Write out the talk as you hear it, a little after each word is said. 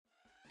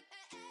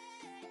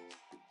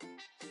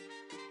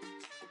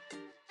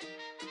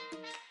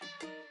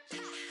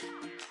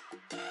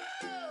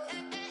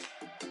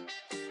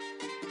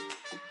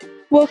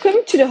Welcome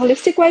to the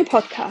Holistic Way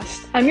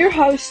podcast. I'm your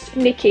host,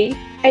 Nikki,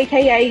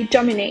 aka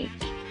Dominique,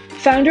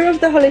 founder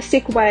of the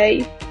Holistic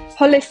Way,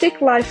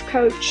 holistic life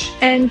coach,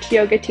 and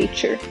yoga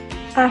teacher.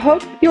 I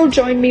hope you'll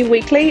join me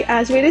weekly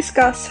as we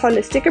discuss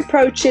holistic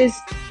approaches,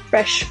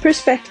 fresh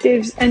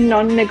perspectives, and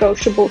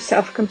non-negotiable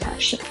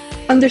self-compassion.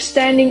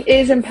 Understanding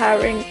is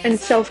empowering, and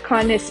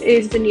self-kindness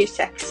is the new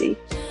sexy.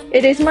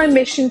 It is my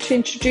mission to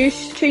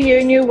introduce to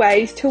you new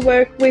ways to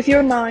work with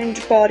your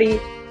mind, body,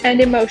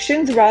 and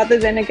emotions rather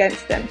than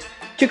against them,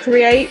 to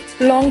create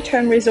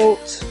long-term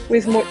results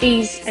with more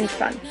ease and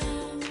fun.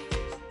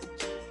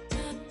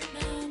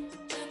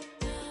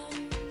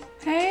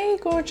 Hey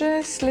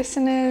gorgeous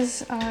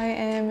listeners, I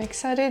am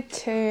excited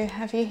to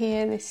have you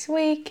here this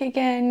week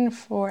again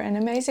for an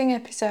amazing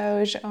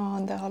episode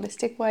on the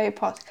Holistic Way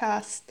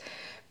podcast.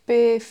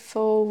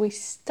 Before we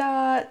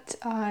start,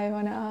 I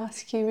want to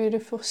ask you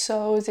beautiful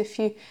souls, if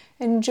you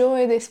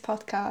enjoy this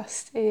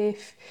podcast,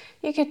 if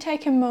you could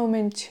take a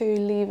moment to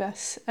leave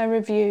us a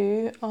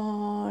review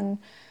on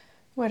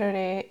whether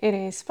it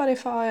is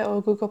Spotify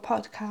or Google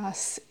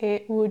Podcasts.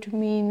 It would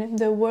mean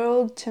the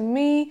world to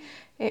me.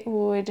 It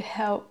would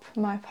help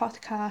my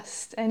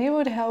podcast and it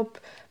would help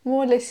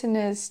more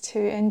listeners to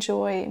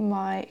enjoy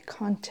my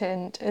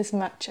content as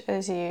much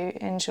as you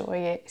enjoy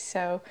it.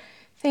 So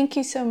thank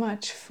you so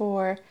much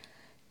for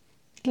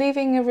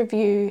leaving a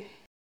review.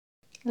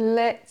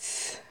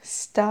 Let's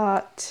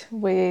start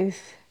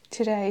with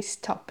today's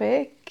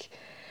topic.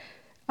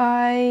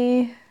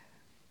 I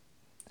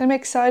am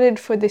excited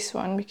for this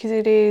one because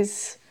it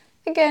is,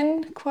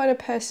 again, quite a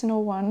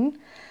personal one.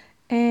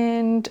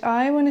 And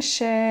I want to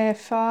share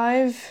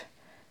 5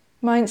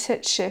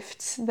 mindset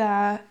shifts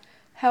that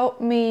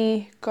help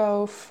me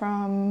go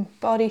from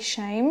body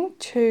shame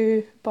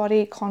to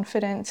body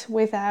confidence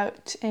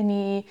without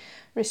any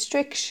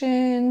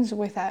restrictions,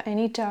 without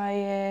any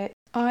diet.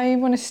 I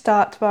want to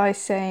start by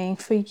saying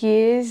for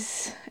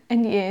years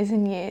and years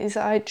and years,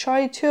 I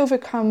tried to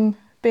overcome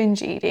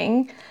binge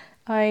eating.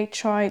 I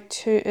tried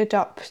to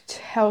adopt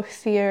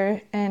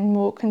healthier and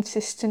more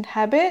consistent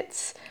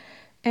habits,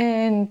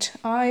 and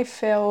I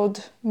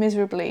failed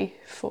miserably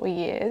for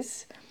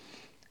years.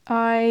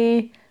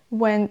 I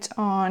went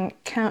on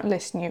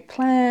countless new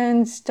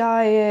plans,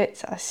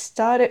 diets. I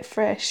started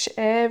fresh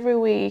every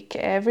week,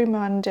 every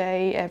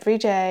Monday, every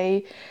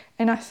day,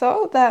 and I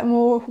thought that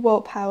more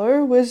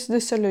willpower was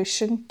the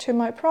solution to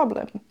my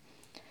problem.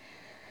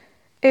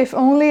 If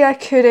only I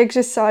could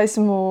exercise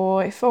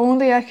more, if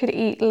only I could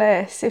eat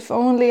less, if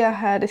only I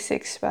had a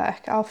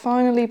six-pack, I'll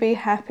finally be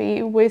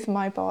happy with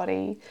my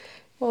body.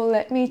 Well,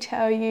 let me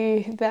tell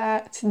you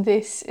that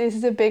this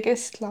is the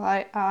biggest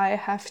lie I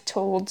have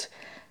told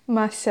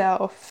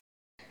myself.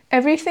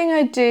 Everything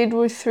I did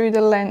was through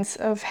the lens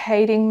of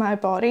hating my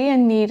body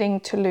and needing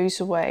to lose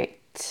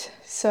weight.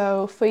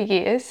 So for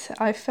years,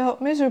 I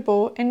felt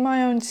miserable in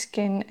my own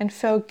skin and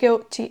felt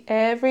guilty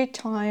every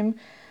time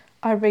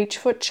I reached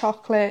for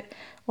chocolate,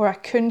 or I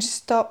couldn't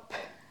stop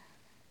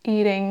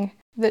eating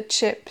the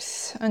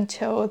chips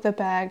until the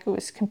bag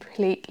was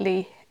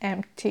completely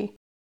empty.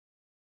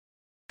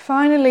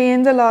 Finally,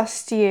 in the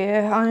last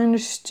year, I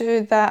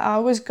understood that I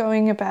was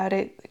going about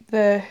it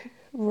the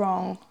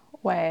wrong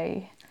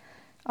way.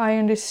 I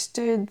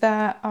understood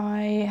that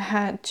I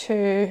had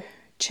to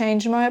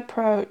change my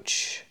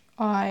approach.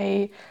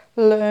 I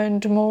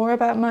learned more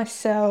about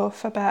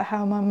myself, about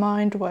how my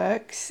mind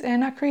works,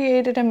 and I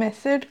created a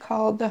method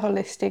called the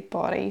Holistic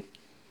Body.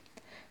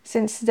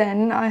 Since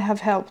then, I have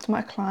helped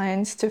my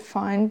clients to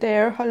find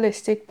their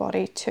holistic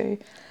body too,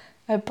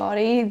 a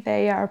body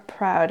they are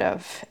proud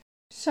of.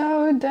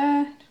 So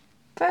the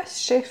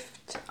first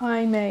shift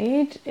I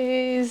made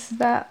is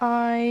that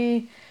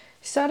I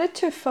started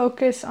to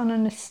focus on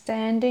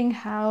understanding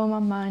how my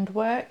mind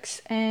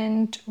works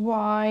and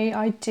why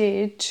I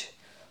did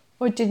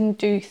or didn't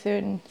do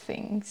certain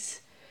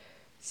things.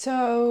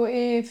 So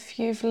if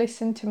you've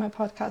listened to my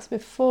podcast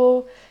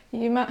before,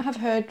 you might have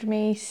heard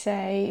me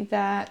say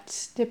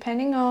that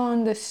depending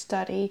on the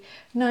study,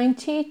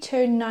 90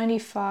 to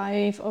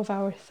 95 of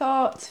our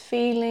thoughts,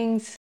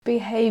 feelings,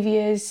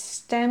 behaviors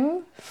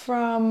stem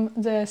from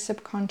the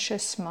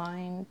subconscious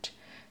mind.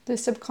 The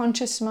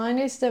subconscious mind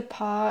is the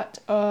part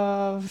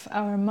of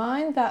our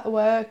mind that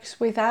works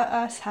without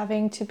us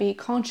having to be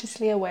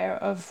consciously aware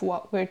of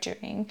what we're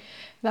doing.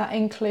 That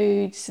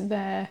includes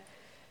the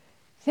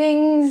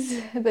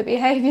things, the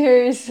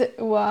behaviors,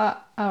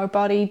 what our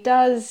body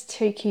does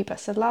to keep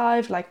us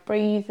alive, like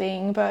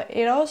breathing, but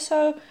it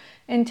also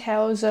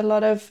entails a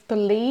lot of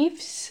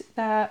beliefs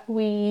that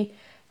we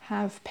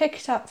have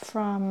picked up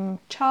from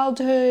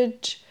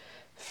childhood,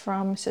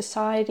 from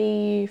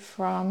society,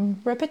 from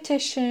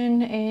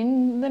repetition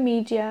in the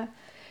media,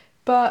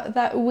 but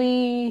that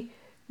we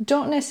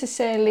don't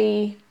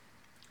necessarily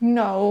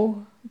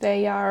know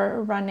they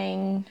are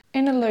running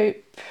in a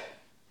loop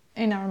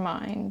in our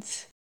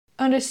minds.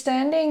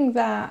 Understanding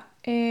that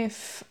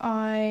if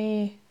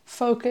I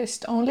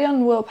focused only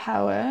on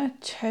willpower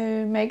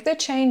to make the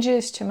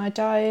changes to my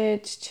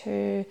diet,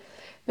 to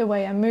the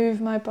way I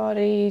move my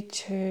body,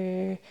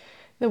 to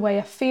the way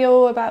I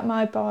feel about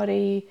my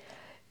body,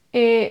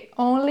 it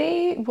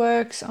only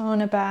works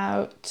on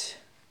about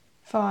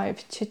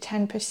 5 to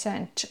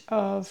 10%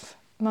 of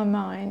my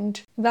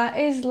mind. That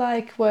is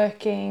like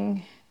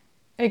working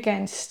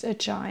against a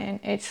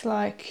giant. It's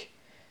like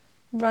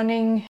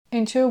running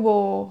into a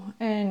wall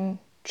and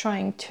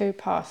trying to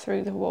pass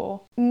through the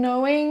wall.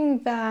 Knowing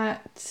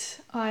that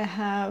I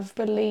have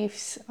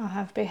beliefs, I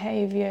have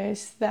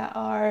behaviors that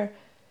are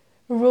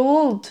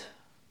ruled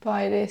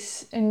by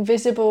this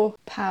invisible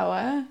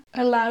power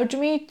allowed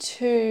me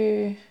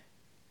to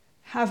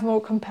have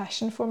more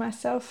compassion for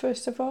myself,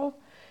 first of all.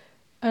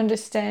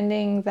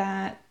 Understanding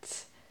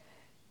that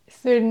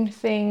certain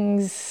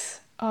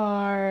things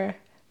are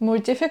more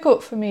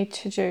difficult for me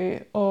to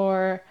do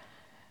or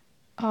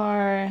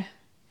are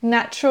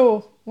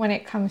natural when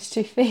it comes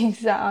to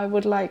things that I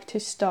would like to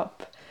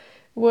stop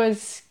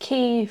was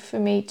key for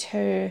me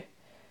to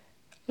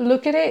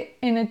look at it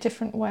in a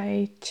different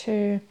way,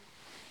 to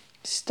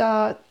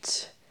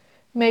start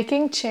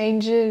making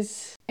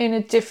changes in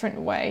a different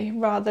way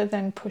rather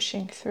than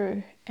pushing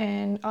through.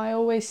 And I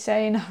always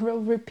say, and I will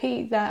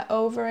repeat that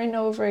over and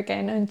over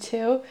again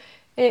until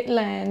it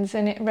lands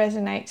and it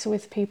resonates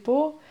with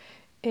people,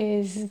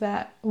 is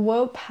that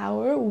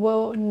willpower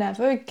will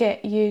never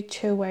get you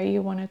to where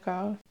you want to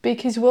go.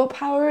 Because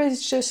willpower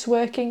is just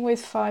working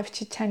with 5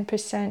 to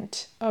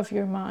 10% of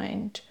your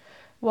mind,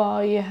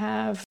 while you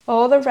have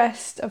all the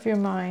rest of your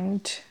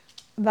mind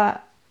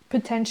that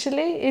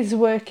potentially is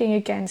working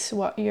against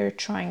what you're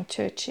trying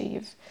to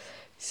achieve.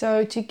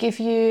 So to give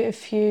you a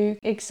few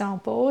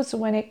examples,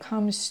 when it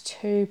comes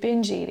to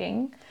binge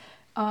eating,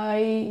 I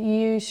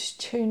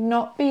used to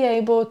not be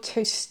able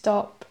to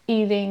stop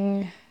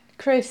eating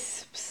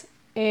crisps.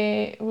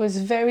 It was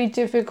very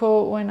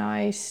difficult when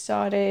I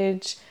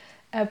started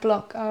a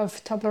block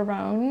of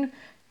Toblerone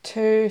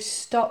to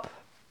stop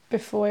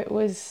before it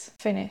was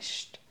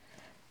finished.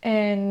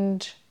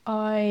 And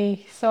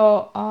I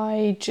thought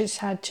I just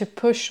had to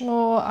push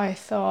more. I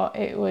thought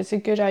it was a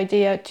good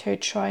idea to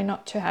try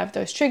not to have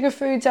those trigger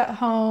foods at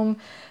home.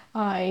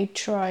 I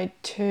tried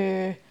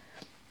to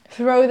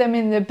throw them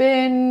in the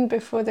bin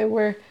before they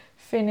were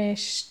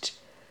finished.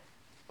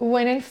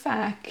 When in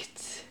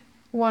fact,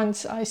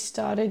 once I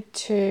started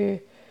to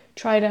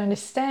try to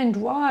understand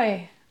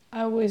why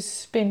I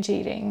was binge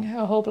eating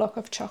a whole block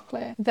of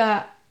chocolate,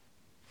 that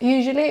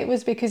usually it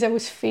was because I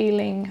was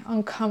feeling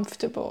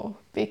uncomfortable,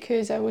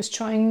 because I was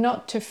trying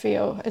not to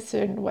feel a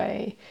certain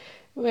way.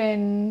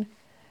 When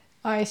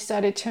I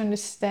started to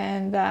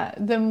understand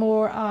that the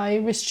more I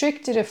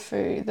restricted a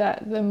food,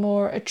 that the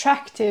more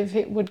attractive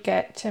it would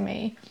get to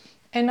me.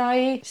 And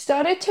I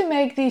started to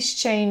make these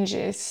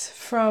changes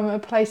from a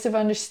place of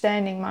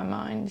understanding my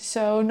mind.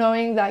 So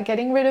knowing that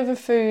getting rid of a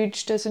food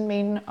doesn't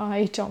mean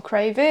I don't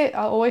crave it.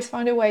 I'll always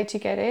find a way to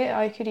get it.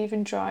 I could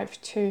even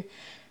drive to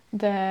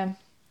the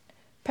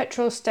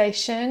petrol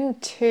station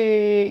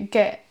to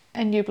get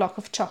a new block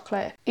of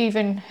chocolate,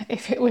 even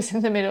if it was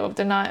in the middle of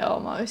the night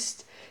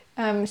almost.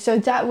 So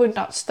that would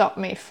not stop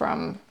me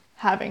from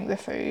having the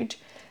food.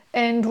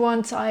 And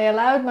once I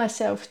allowed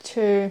myself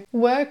to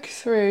work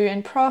through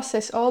and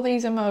process all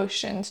these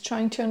emotions,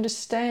 trying to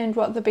understand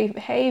what the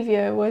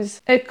behavior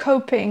was a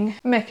coping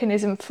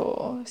mechanism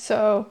for.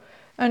 So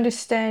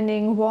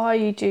understanding why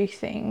you do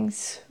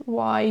things,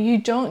 why you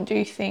don't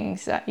do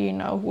things that you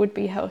know would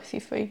be healthy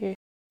for you.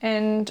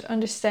 And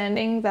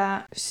understanding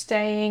that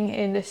staying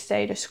in the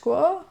status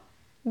quo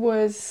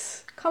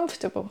was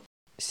comfortable.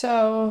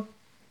 So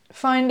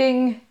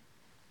finding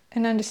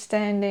and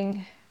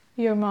understanding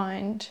your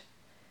mind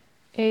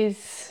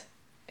is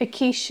a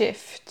key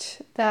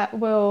shift that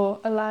will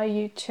allow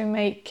you to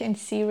make and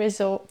see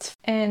results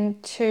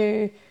and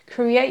to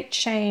create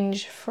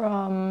change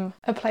from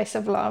a place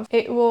of love.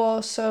 It will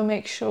also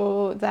make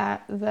sure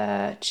that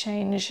the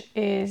change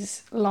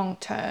is long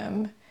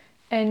term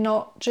and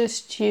not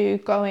just you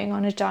going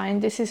on a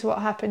diet. This is what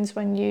happens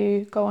when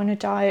you go on a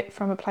diet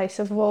from a place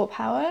of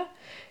willpower.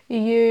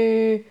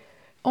 You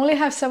only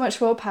have so much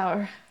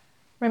willpower.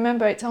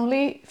 Remember, it's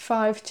only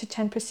 5 to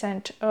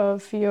 10%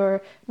 of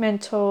your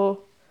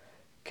mental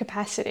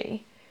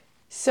capacity.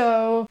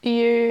 So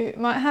you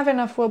might have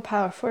enough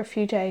willpower for a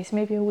few days,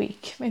 maybe a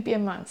week, maybe a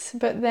month.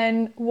 But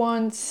then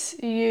once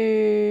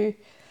you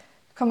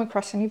come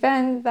across an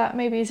event that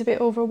maybe is a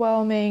bit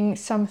overwhelming,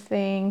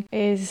 something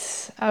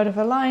is out of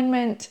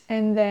alignment,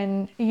 and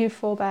then you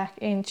fall back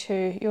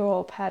into your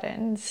old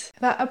patterns.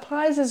 That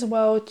applies as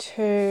well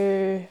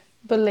to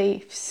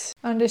beliefs,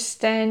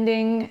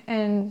 understanding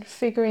and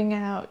figuring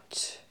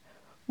out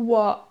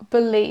what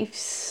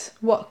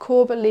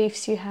core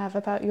beliefs you have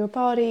about your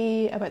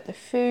body, about the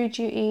food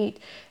you eat,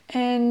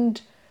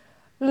 and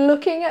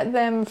looking at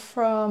them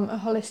from a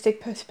holistic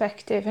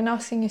perspective and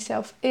asking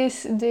yourself,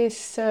 is this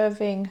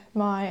serving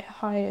my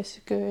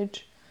highest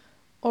good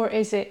or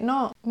is it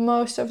not?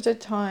 Most of the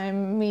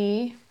time,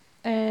 me,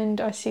 and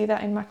I see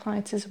that in my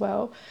clients as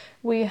well,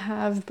 we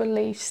have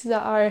beliefs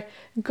that are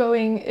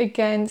going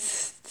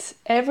against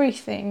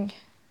everything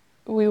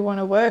we want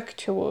to work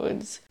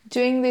towards.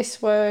 Doing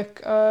this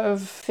work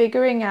of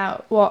figuring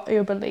out what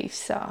your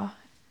beliefs are,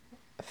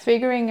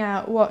 figuring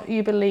out what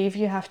you believe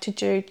you have to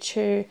do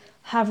to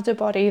have the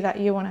body that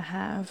you want to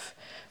have.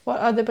 What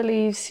are the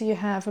beliefs you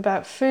have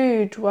about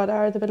food? What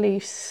are the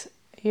beliefs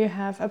you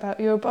have about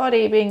your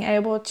body? Being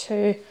able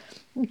to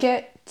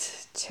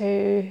get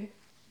to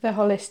the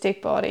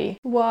holistic body.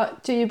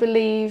 What do you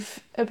believe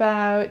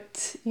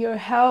about your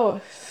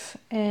health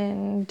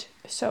and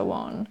so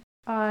on?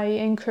 I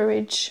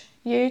encourage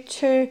you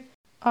to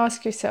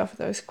ask yourself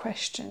those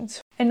questions,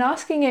 and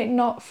asking it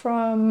not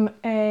from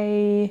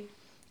a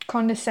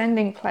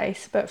condescending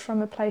place, but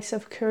from a place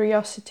of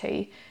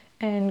curiosity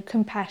and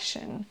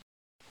compassion.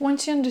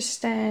 Once you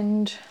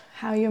understand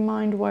how your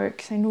mind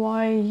works and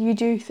why you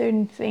do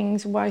certain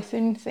things, why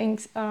certain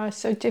things are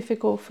so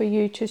difficult for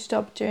you to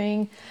stop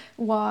doing,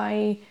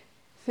 why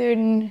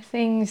certain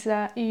things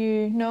that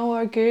you know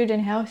are good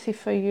and healthy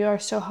for you are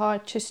so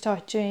hard to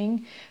start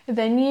doing,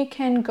 then you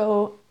can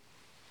go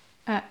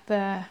at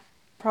the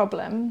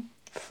problem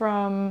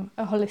from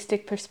a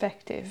holistic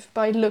perspective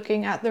by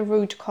looking at the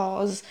root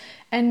cause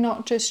and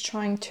not just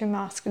trying to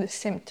mask the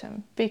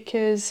symptom,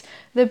 because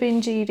the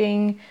binge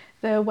eating,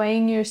 the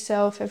weighing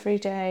yourself every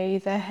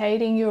day, the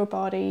hating your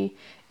body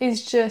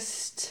is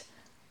just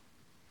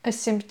a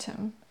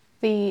symptom.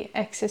 The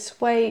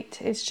excess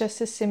weight is just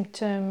a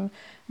symptom.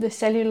 The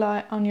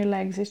cellulite on your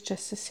legs is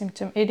just a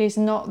symptom. It is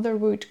not the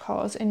root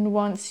cause. And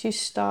once you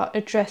start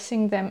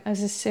addressing them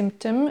as a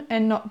symptom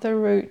and not the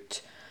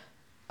root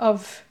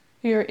of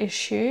your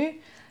issue,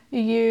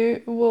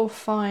 you will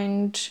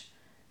find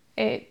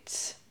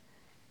it,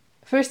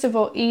 first of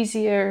all,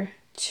 easier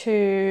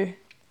to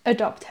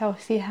adopt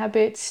healthy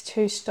habits,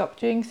 to stop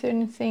doing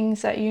certain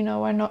things that you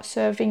know are not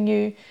serving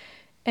you,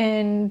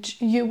 and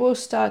you will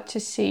start to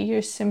see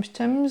your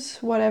symptoms,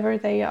 whatever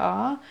they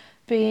are,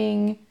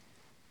 being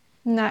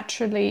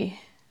naturally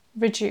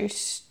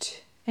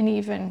reduced and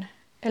even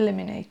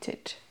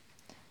eliminated.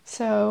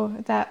 So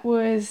that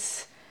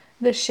was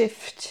the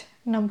shift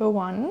number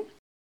 1.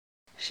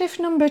 Shift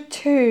number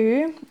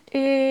 2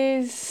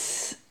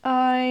 is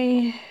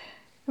I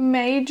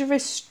made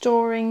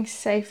restoring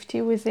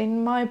safety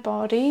within my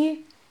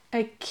body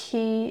a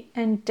key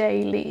and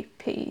daily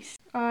piece.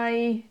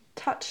 I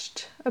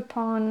touched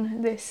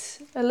upon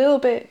this a little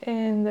bit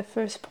in the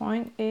first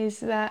point, is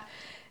that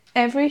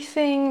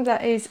everything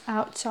that is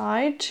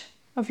outside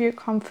of your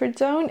comfort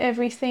zone,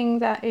 everything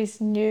that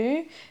is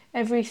new,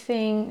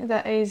 everything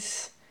that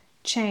is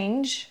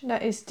change,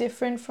 that is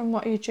different from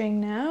what you're doing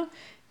now,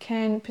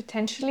 can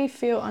potentially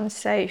feel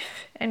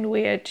unsafe and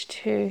weird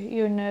to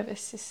your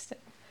nervous system.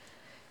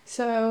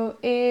 So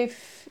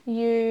if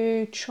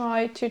you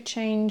try to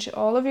change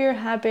all of your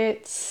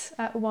habits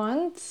at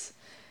once,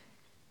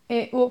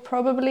 it will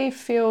probably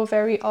feel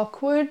very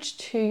awkward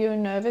to your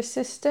nervous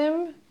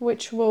system,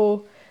 which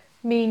will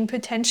mean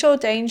potential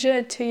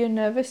danger to your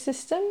nervous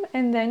system,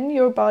 and then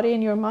your body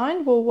and your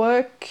mind will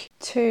work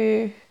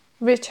to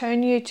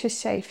return you to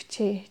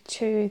safety,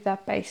 to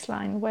that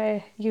baseline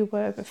where you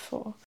were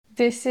before.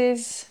 This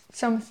is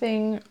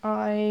something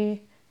I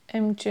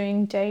am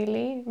doing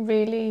daily,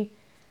 really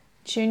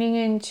tuning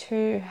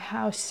into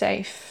how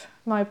safe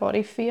my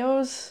body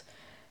feels,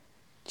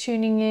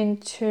 tuning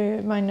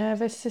into my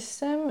nervous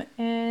system.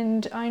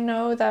 And I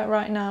know that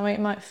right now it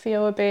might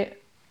feel a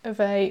bit of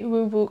a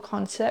woo-woo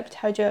concept,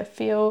 how do I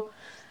feel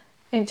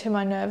into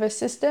my nervous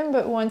system?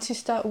 But once you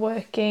start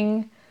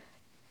working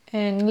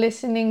and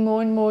listening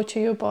more and more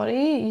to your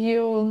body,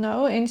 you'll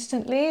know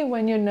instantly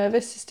when your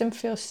nervous system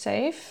feels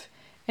safe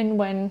and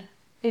when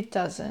it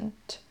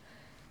doesn't.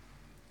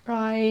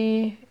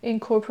 I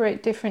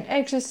incorporate different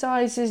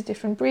exercises,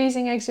 different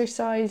breathing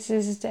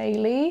exercises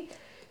daily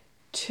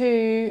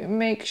to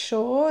make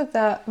sure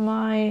that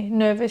my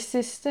nervous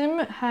system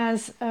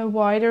has a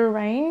wider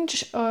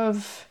range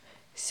of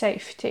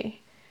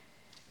safety.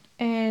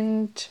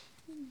 And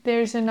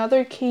there's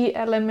another key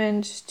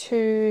element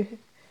to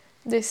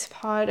this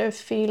part of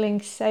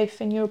feeling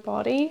safe in your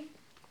body.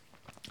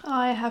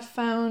 I have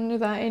found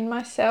that in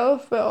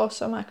myself, but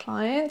also my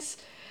clients,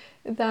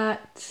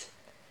 that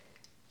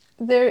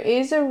there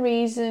is a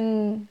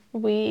reason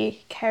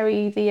we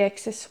carry the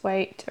excess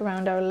weight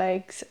around our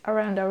legs,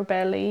 around our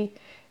belly.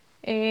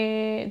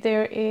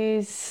 There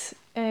is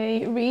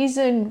a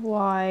reason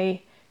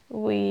why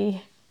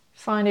we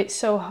find it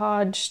so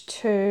hard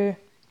to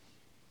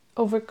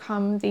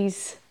overcome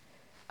these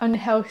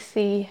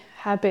unhealthy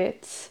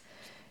habits.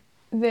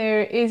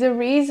 There is a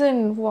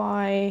reason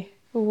why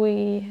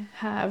we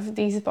have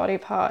these body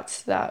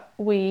parts that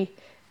we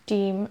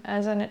deem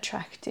as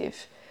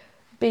unattractive,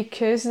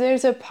 because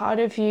there's a part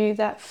of you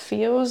that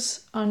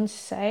feels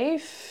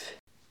unsafe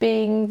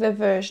being the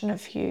version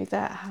of you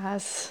that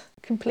has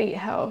complete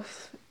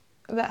health,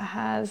 that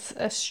has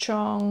a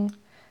strong,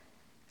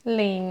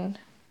 lean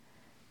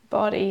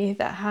body,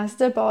 that has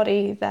the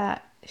body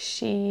that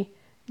she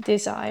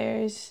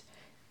desires.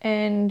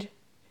 And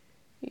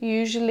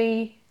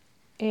usually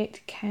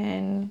it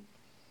can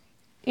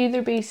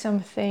either be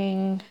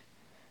something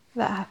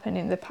that happened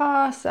in the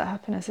past, that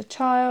happened as a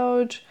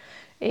child.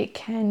 It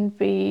can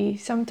be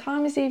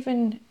sometimes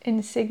even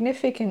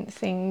insignificant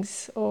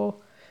things, or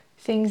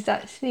things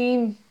that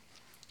seem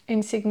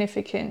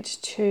insignificant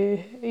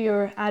to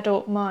your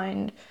adult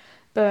mind.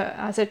 But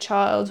as a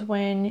child,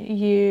 when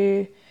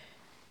you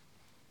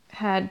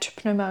had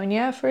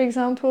pneumonia, for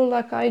example,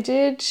 like I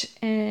did,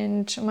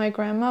 and my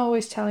grandma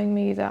was telling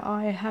me that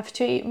I have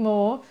to eat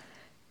more,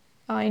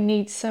 I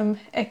need some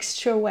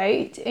extra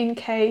weight in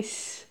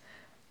case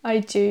I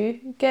do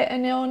get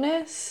an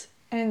illness.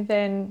 And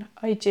then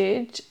I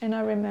did, and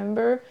I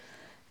remember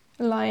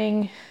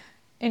lying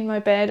in my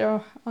bed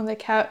or on the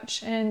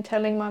couch and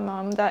telling my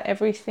mom that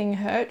everything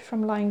hurt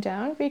from lying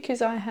down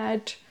because I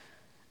had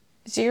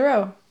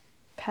zero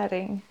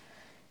padding.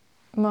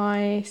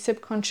 My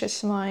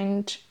subconscious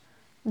mind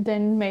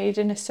then made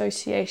an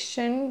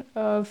association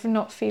of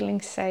not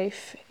feeling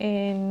safe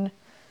in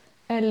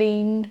a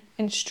lean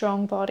and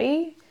strong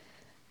body,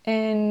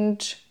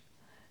 and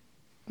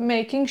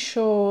making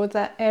sure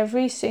that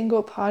every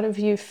single part of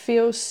you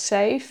feels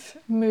safe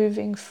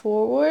moving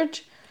forward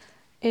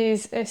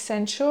is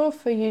essential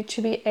for you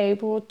to be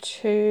able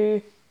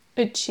to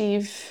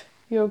achieve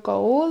your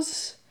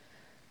goals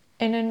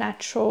in a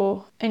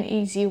natural and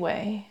easy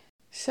way.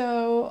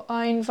 So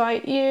I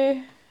invite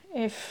you,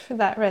 if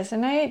that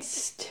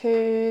resonates,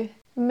 to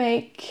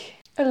make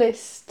a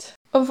list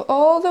of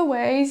all the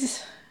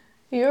ways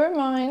your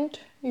mind,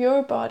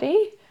 your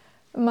body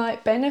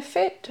might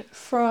benefit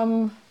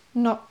from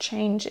not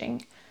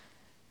changing.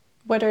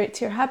 Whether it's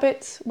your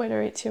habits,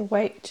 whether it's your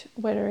weight,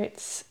 whether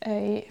it's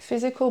a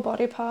physical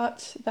body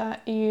part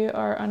that you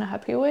are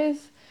unhappy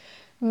with,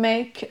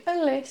 make a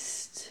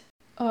list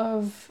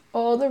of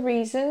all the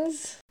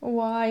reasons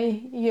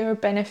why you're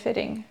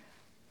benefiting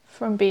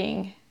from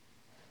being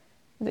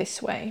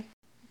this way.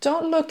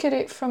 Don't look at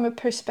it from a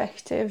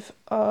perspective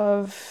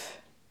of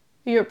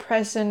your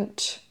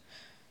present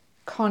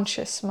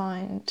conscious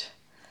mind.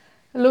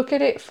 Look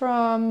at it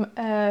from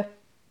a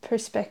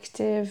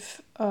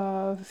perspective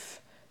of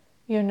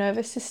your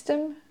nervous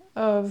system,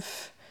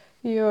 of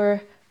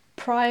your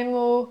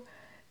primal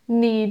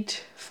need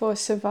for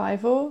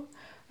survival.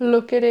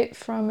 Look at it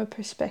from a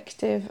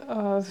perspective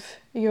of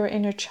your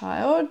inner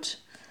child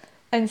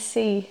and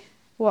see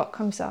what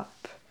comes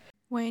up.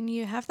 When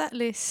you have that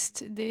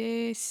list,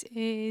 this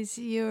is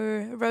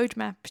your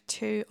roadmap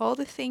to all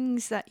the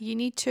things that you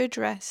need to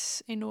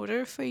address in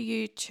order for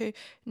you to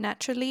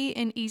naturally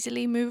and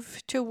easily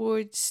move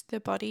towards the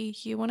body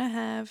you want to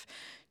have,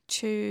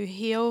 to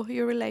heal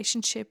your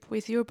relationship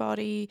with your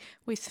body,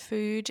 with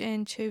food,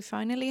 and to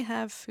finally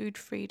have food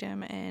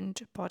freedom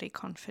and body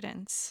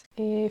confidence.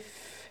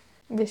 If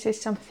this is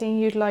something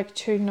you'd like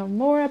to know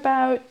more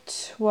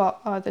about,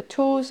 what are the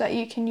tools that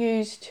you can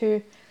use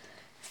to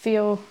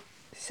feel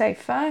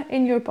safer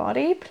in your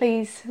body,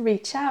 please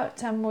reach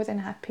out. I'm more than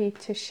happy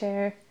to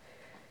share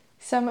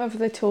some of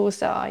the tools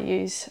that I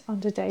use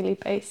on a daily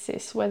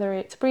basis, whether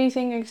it's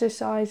breathing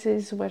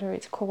exercises, whether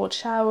it's cold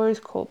showers,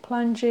 cold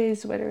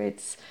plunges, whether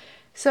it's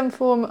some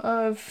form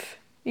of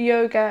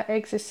yoga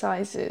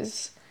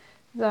exercises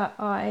that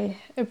I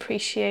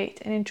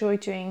appreciate and enjoy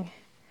doing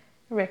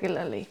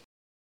regularly.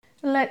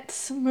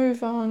 Let's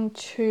move on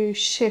to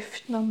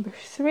shift number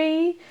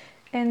 3,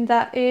 and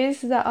that is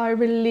that I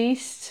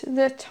released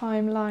the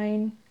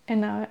timeline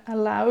and I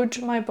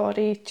allowed my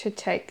body to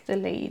take the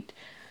lead.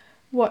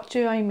 What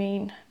do I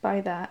mean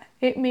by that?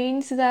 It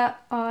means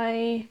that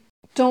I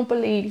don't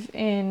believe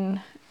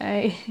in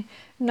a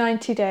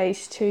 90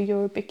 days to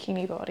your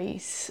bikini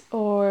bodies,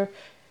 or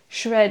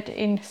shred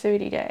in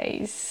 30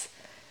 days,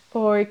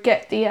 or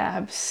get the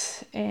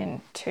abs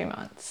in 2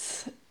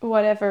 months.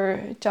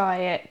 Whatever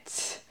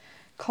diet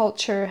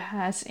culture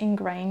has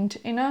ingrained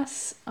in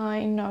us,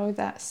 I know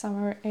that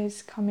summer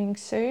is coming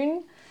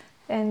soon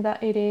and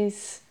that it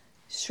is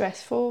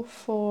stressful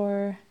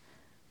for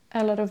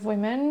a lot of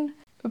women.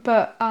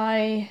 But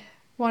I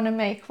want to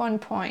make one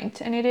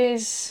point, and it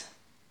is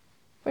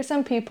for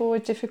some people a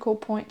difficult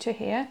point to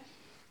hear.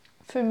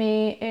 For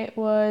me, it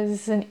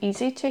wasn't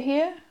easy to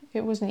hear,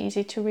 it wasn't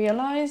easy to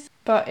realize,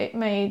 but it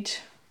made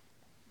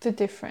the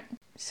difference.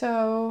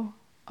 So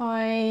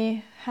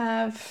I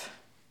have,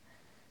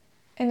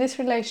 in this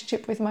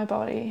relationship with my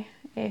body,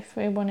 if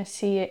we want to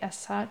see it as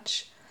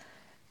such,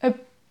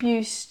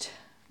 abused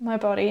my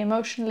body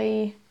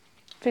emotionally,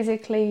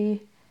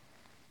 physically,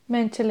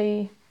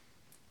 mentally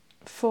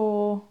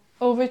for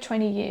over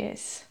 20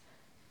 years.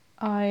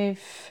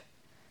 I've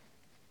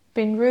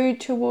been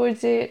rude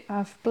towards it,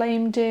 I've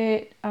blamed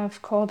it,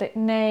 I've called it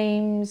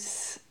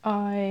names,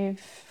 I've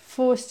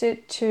forced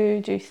it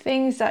to do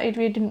things that it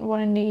really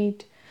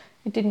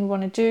didn't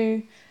want to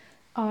do.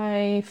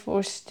 I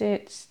forced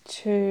it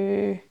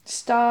to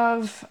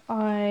starve.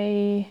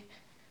 I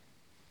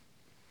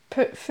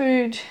put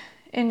food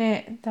in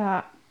it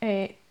that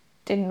it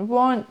didn't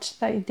want,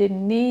 that it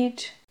didn't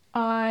need.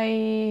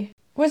 I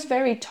was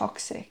very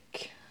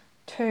toxic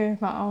to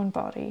my own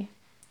body.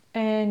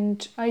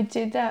 And I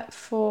did that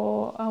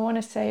for, I want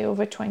to say,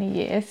 over 20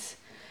 years.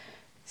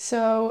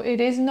 So it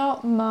is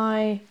not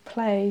my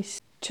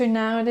place to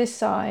now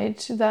decide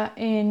that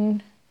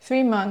in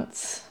 3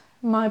 months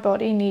my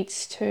body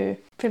needs to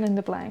fill in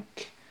the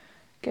blank,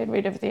 get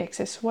rid of the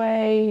excess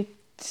weight,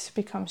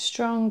 become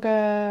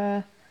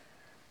stronger,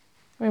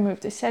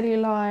 remove the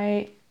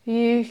cellulite.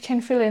 You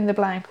can fill in the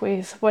blank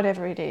with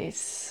whatever it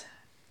is.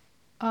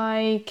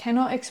 I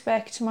cannot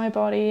expect my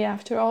body,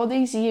 after all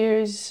these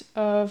years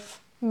of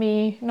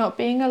me not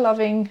being a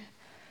loving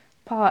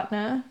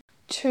partner,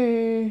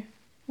 to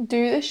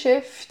do the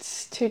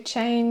shifts, to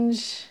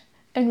change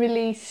and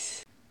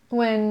release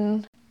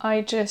when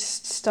I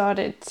just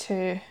started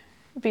to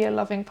be a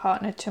loving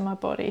partner to my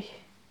body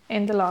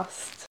in the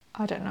last,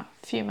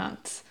 few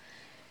months.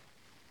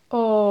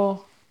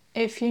 Or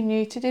if you're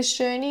new to this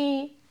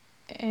journey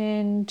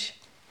and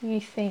you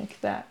think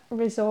that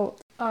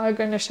results are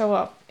going to show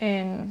up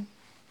in,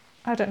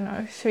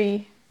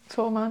 3,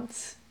 4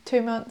 months,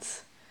 2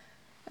 months,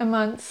 a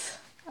month,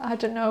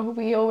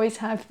 we always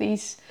have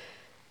these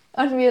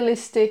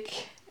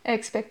unrealistic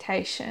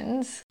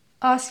expectations.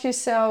 Ask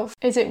yourself,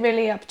 is it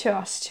really up to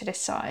us to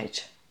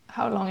decide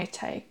how long it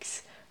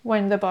takes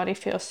when the body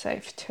feels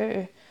safe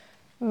to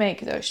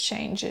make those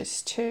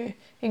changes, to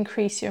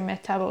increase your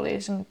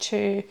metabolism,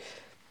 to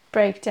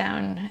break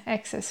down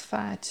excess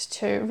fat,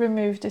 to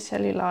remove the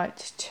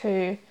cellulite,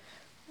 to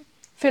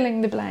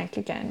filling the blank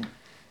again?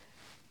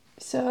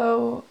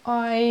 So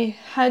I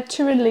had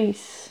to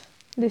release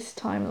this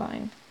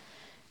timeline.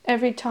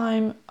 Every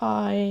time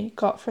I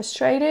got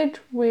frustrated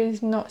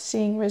with not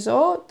seeing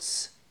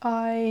results,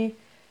 I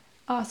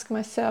ask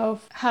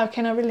myself, how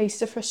can I release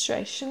the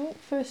frustration,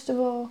 first of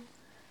all?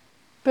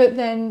 But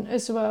then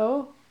as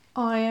well,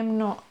 I am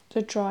not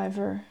the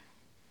driver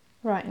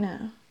right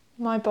now.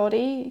 My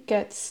body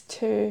gets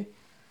to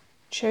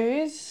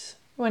choose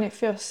when it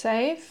feels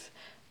safe.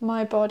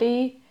 My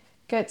body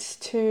gets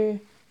to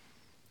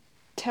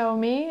tell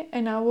me,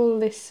 and I will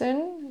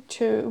listen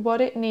to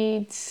what it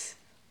needs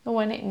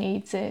when it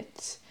needs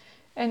it,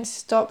 and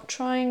stop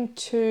trying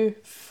to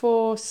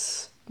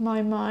force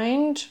my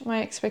mind,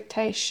 my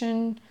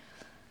expectation,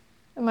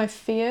 my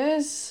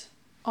fears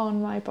on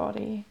my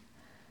body.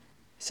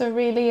 So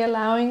really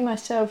allowing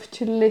myself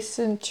to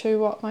listen to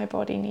what my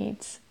body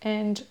needs.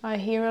 And I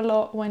hear a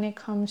lot when it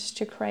comes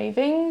to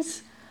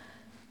cravings,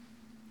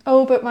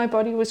 oh, but my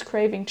body was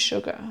craving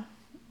sugar.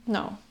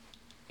 No,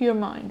 your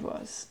mind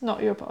was,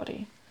 not your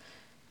body.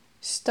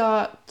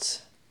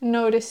 Start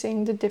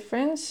noticing the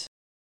difference.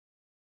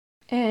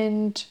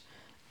 And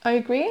I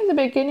agree, in the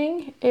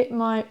beginning it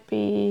might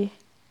be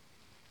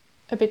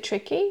a bit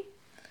tricky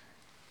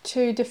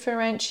to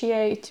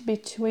differentiate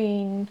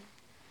between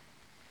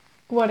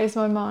what is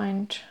my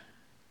mind,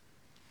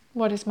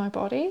 what is my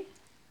body.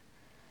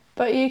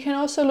 But you can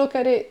also look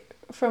at it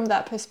from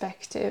that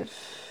perspective.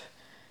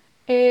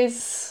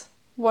 Is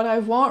what I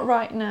want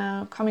right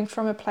now coming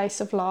from a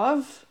place of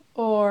love,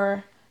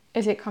 or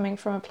is it coming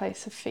from a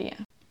place of fear?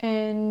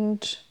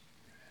 And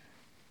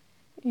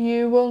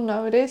you will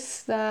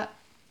notice that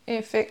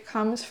if it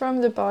comes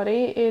from the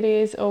body, it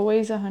is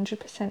always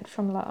 100%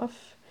 from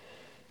love.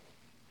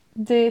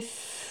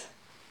 This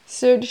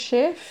third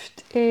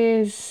shift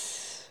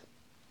is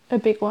a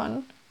big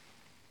one.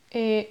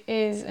 It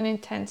is an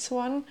intense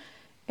one.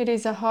 It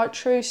is a hard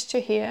truth to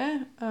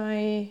hear.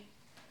 I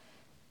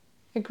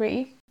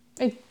agree.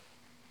 It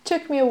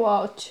took me a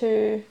while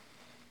to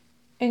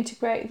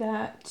integrate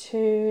that,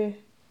 to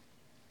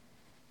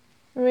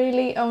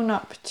really own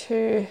up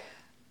to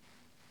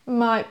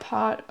my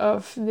part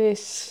of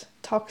this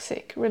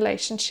toxic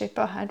relationship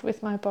I had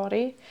with my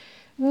body.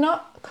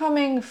 Not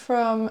coming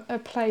from a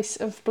place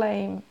of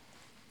blame.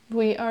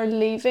 We are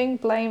leaving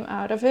blame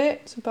out of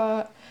it,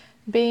 but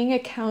being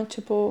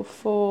accountable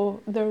for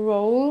the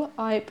role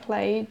I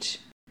played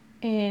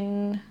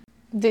in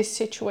this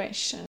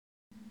situation.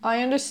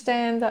 I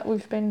understand that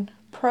we've been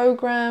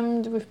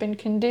programmed, we've been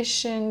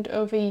conditioned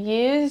over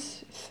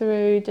years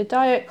through the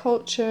diet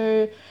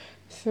culture,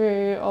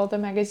 through all the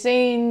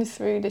magazines,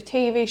 through the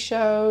TV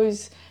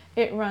shows.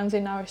 It runs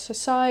in our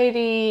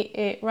society,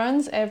 it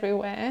runs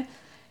everywhere.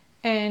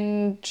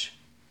 And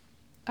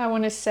I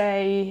want to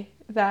say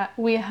that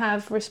we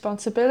have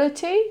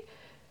responsibility.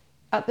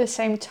 At the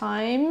same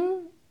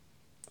time,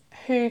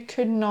 who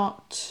could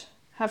not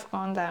have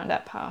gone down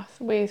that path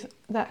with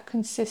that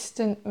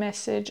consistent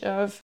message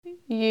of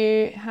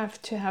you have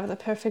to have the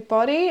perfect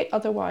body,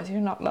 otherwise you're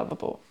not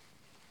lovable.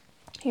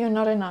 You're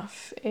not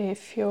enough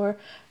if your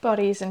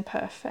body isn't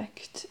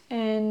perfect.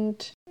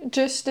 And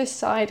just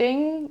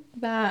deciding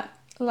that,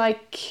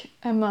 like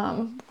a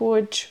mum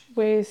would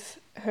with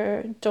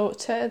her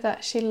daughter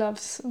that she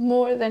loves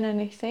more than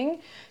anything,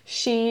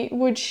 she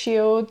would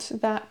shield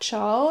that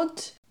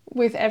child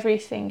with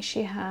everything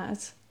she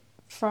has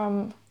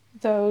from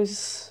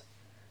those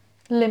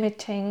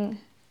limiting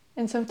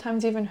and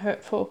sometimes even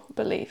hurtful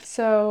beliefs.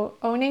 So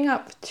owning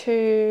up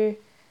to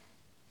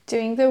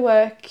doing the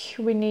work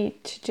we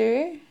need to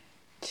do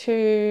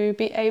to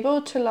be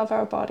able to love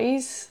our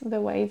bodies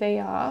the way they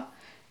are,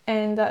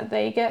 and that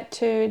they get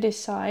to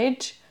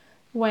decide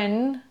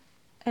when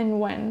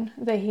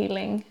the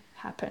healing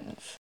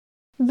happens.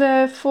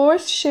 The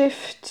fourth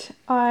shift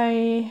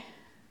I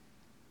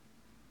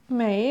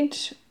made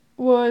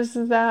was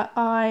that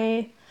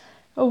I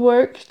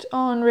worked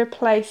on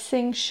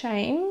replacing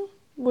shame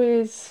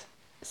with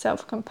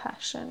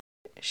self-compassion.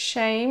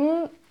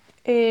 Shame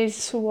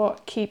is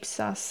what keeps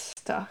us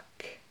stuck.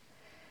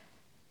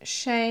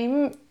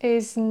 Shame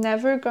is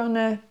never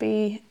gonna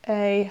be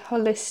a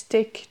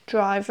holistic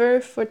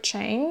driver for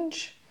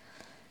change.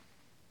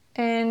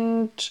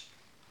 And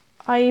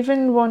I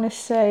even want to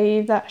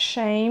say that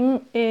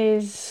shame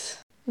is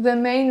the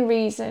main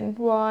reason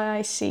why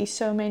I see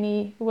so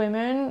many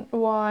women,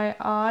 why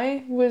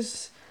I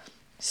was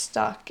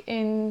stuck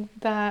in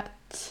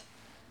that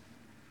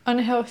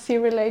unhealthy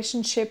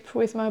relationship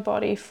with my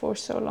body for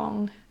so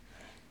long.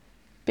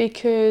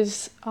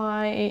 Because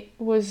I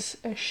was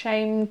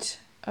ashamed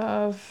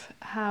of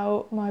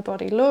how my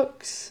body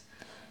looks.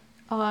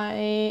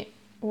 I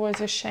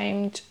was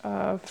ashamed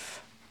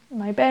of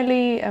my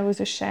belly. I was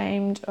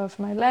ashamed of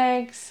my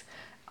legs.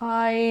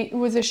 I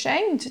was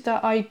ashamed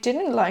that I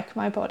didn't like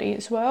my body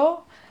as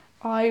well.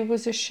 I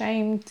was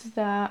ashamed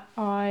that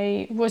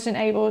I wasn't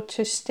able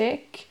to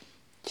stick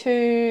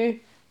to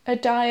a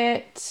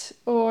diet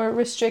or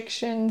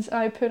restrictions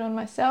I put on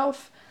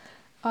myself.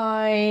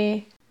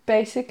 I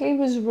basically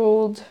was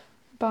ruled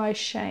by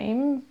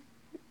shame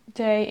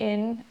day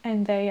in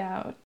and day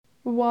out.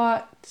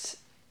 What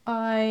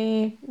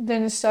I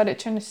then started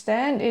to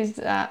understand is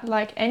that,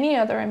 like any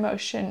other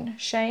emotion,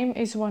 shame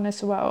is one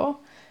as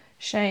well.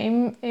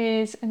 Shame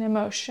is an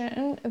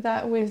emotion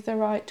that with the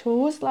right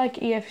tools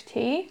like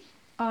EFT,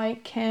 I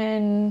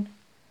can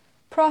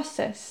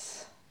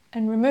process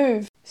and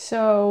remove.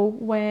 So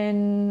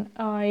when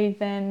I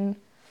then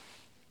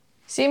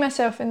see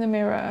myself in the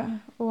mirror,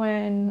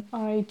 when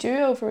I do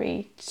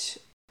overeat,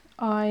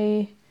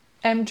 I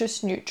am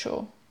just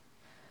neutral.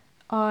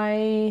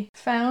 I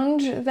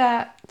found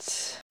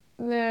that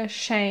the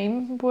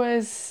shame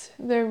was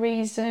the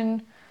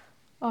reason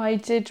I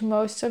did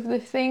most of the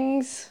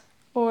things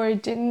or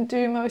didn't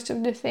do most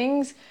of the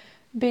things,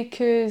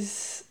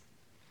 because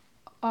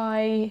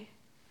I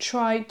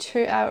tried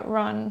to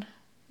outrun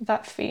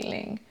that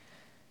feeling,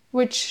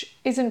 which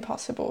isn't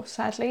possible,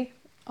 sadly.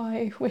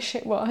 I wish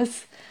it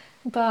was,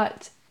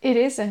 but it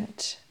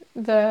isn't.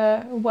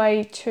 The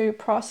way to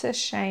process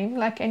shame,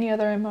 like any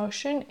other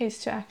emotion, is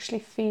to actually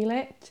feel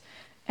it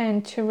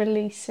and to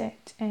release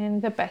it.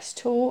 And the best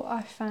tool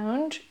I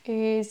found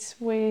is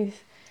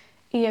with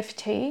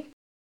EFT.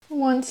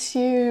 Once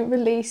you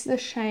release the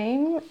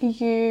shame,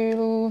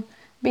 you'll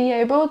be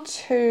able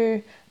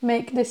to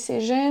make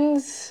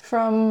decisions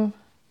from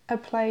a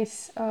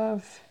place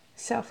of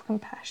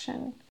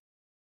self-compassion.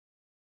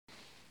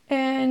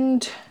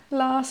 And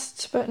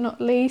last but not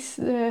least,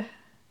 the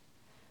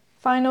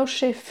final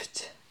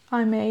shift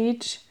I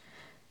made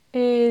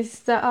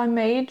is that I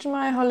made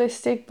my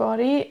holistic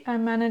body a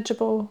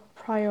manageable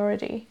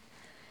priority.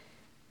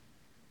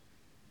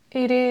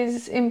 It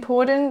is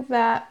important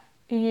that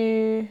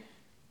you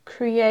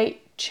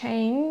create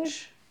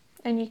change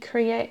and you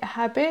create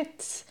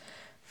habits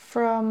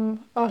from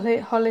a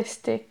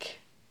holistic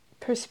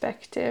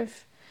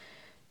perspective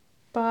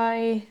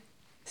by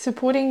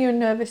supporting your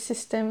nervous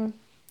system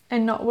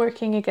and not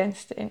working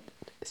against it.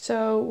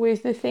 So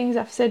with the things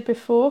I've said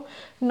before,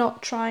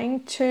 not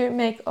trying to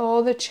make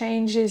all the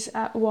changes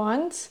at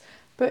once,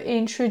 but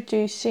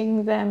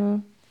introducing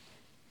them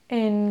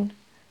in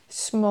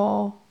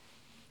small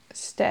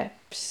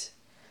steps.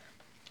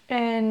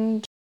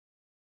 And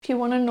if you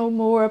want to know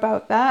more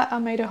about that, I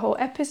made a whole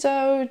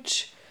episode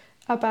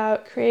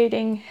about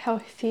creating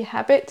healthy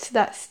habits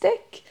that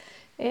stick.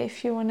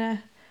 If you want to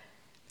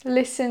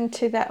listen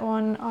to that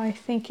one, I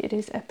think it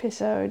is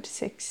episode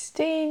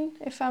 16,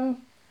 if I'm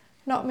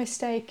not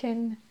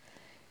mistaken.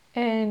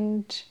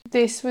 And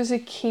this was a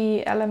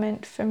key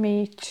element for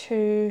me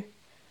to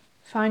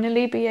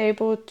finally be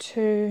able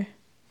to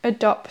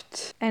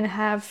adopt and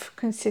have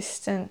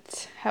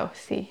consistent,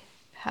 healthy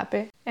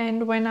habits.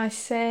 And when I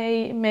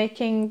say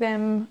making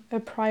them a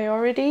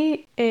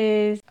priority,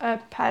 is a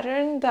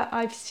pattern that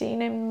I've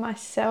seen in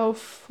myself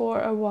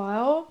for a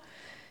while,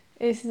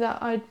 is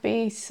that I'd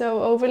be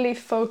so overly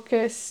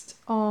focused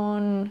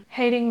on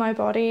hating my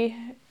body,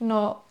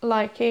 not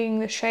liking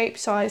the shape,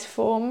 size,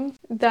 form,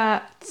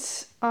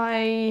 that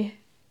I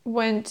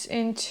went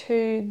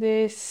into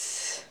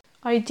this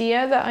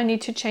idea that I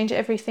need to change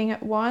everything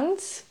at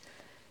once.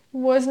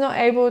 Was not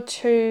able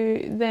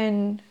to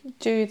then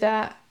do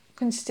that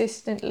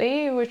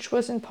consistently, which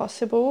wasn't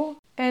possible,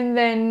 and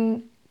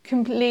then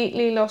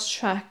completely lost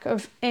track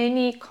of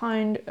any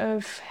kind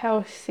of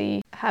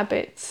healthy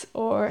habits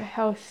or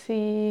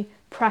healthy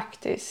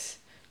practice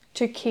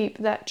to keep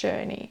that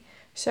journey.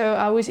 So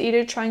I was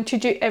either trying to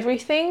do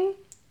everything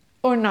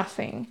or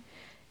nothing,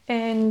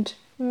 and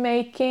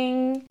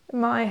making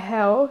my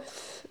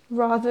health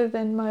rather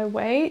than my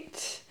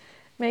weight,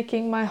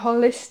 making my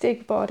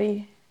holistic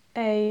body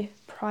a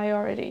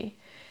priority.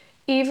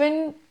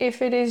 Even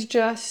if it is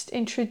just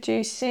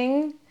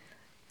introducing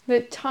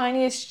the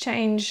tiniest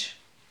change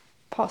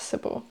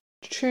possible.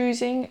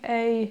 Choosing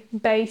a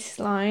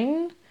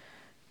baseline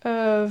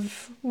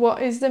of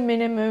what is the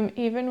minimum,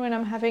 even when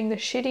I'm having the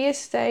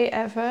shittiest day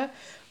ever,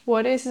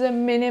 what is the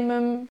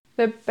minimum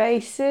the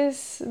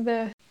basis,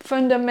 the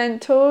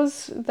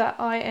fundamentals that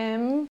I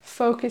am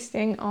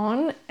focusing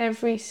on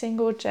every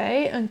single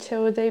day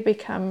until they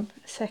become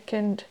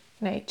second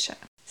nature.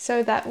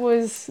 So that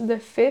was the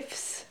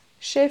 5th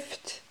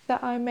shift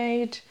that I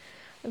made,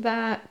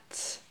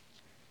 that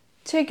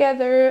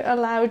together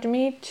allowed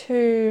me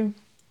to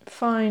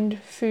find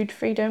food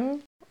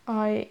freedom.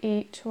 I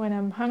eat when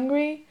I'm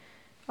hungry.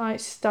 I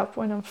stop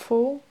when I'm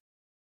full.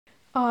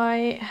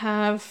 I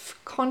have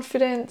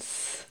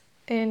confidence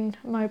in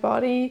my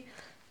body.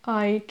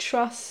 I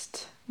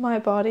trust my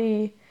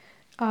body.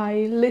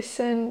 I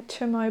listen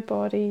to my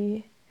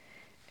body.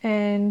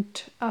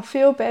 And I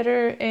feel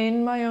better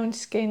in my own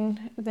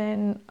skin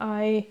than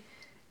I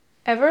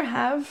ever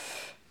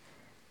have.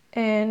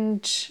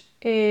 And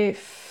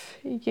if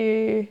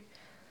you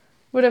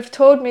would have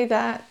told me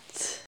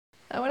that,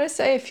 I want to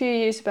say a few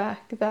years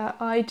back, that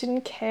I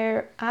didn't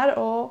care at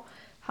all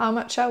how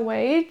much I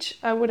weighed,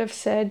 I would have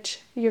said,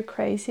 you're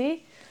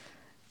crazy.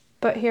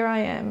 But here I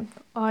am.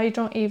 I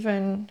don't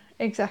even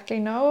exactly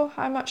know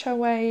how much I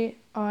weigh.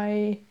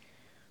 I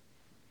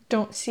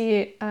don't see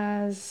it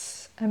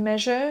as a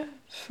measure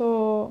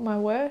for my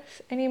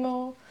worth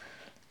anymore.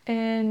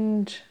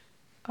 And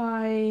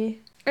I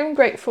am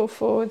grateful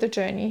for the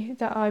journey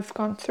that I've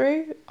gone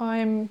through.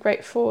 I'm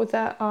grateful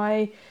that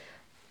I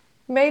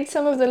made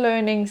some of the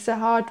learnings the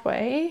hard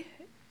way,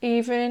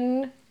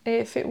 even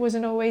if it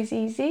wasn't always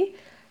easy,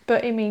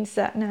 but it means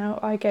that now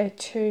I get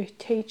to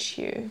teach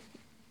you.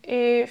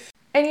 If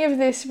any of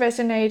this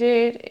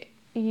resonated,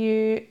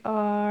 you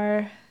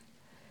are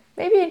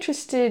maybe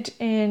interested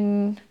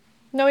in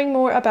knowing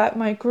more about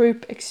my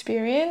group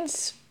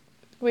experience,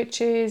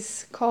 which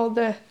is called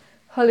the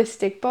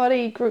Holistic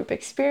Body Group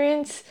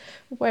Experience,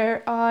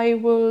 where I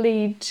will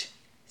lead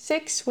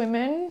 6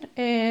 women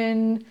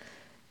in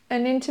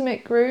an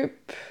intimate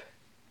group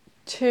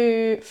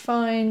to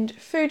find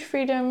food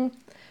freedom,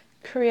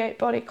 create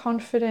body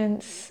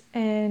confidence,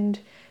 and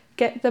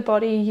get the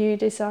body you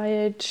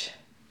desired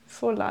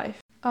for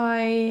life.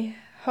 I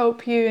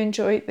hope you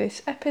enjoyed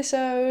this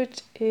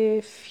episode.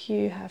 If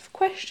you have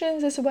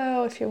questions as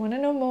well, if you want to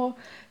know more,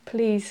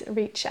 please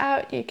reach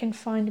out. You can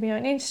find me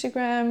on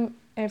Instagram.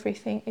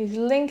 Everything is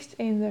linked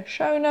in the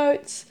show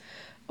notes,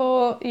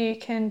 or you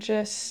can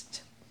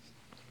just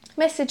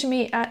message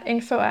me at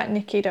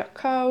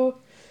info@nikki.co.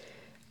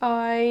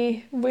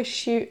 I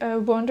wish you a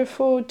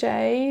wonderful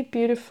day,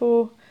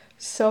 beautiful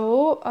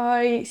soul.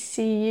 I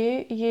see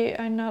you. You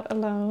are not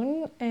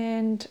alone,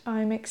 and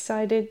I'm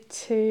excited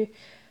to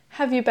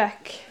have you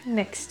back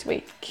next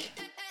week.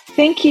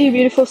 Thank you,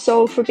 beautiful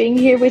soul, for being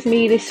here with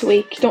me this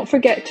week. Don't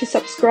forget to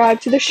subscribe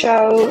to the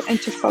show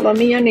and to follow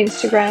me on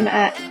Instagram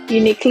at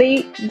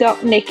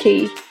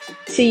uniquely.nikki.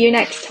 See you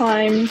next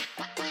time.